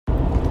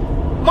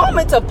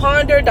Moment to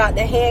ponder,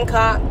 Dr.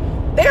 Hancock.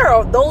 There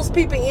are those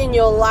people in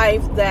your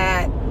life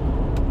that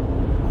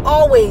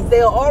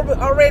they're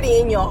already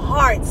in your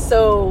heart.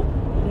 So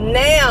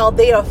now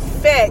they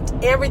affect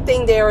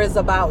everything there is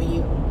about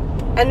you.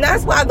 And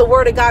that's why the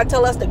word of God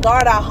tells us to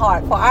guard our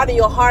heart. For out of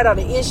your heart are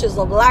the issues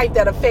of life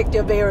that affect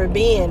your very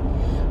being.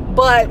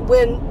 But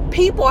when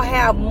people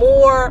have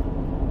more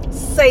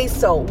say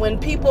so, when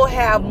people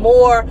have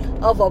more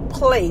of a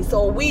place,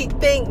 or we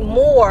think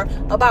more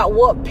about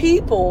what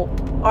people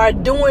are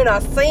doing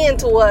or saying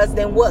to us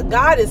than what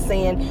God is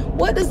saying,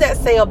 what does that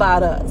say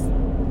about us?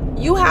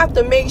 You have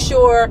to make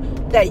sure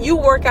that you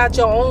work out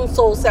your own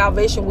soul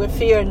salvation with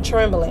fear and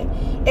trembling.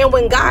 And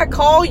when God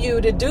calls you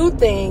to do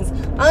things,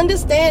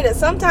 understand that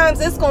sometimes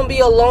it's going to be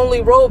a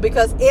lonely road,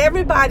 because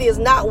everybody is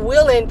not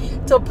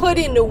willing to put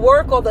in the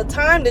work or the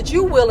time that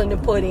you're willing to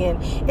put in.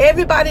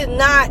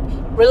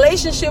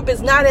 Relationship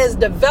is not as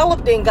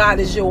developed in God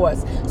as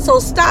yours. So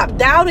stop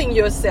doubting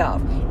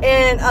yourself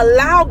and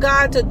allow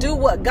God to do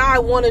what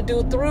God want to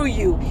do through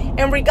you.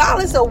 And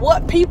regardless of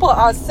what people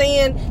are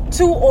saying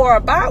to or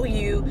about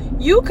you,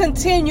 you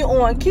continue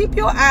on. Keep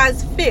your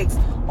eyes fixed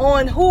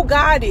on who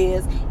God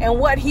is and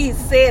what He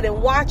said,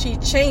 and watch He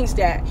change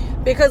that.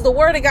 Because the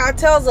Word of God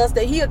tells us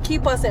that He'll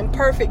keep us in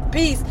perfect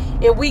peace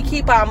if we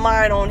keep our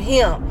mind on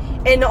Him.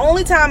 And the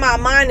only time our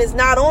mind is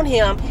not on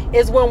Him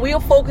is when we're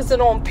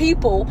focusing on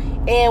people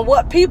and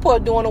what people are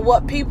doing and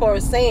what people are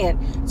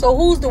saying. So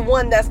who's the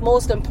one that's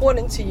most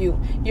important to you?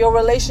 Your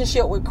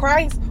relationship with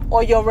Christ,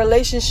 or your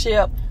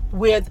relationship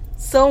with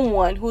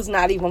someone who's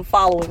not even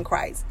following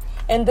Christ?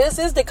 And this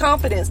is the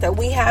confidence that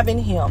we have in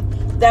Him,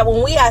 that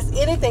when we ask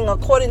anything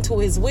according to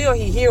His will,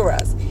 He hears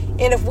us.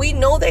 And if we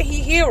know that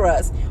He hears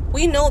us,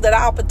 we know that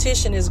our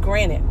petition is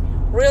granted.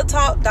 Real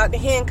Talk, Dr.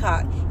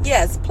 Hancock.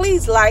 Yes,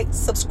 please like,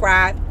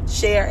 subscribe,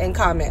 share, and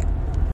comment.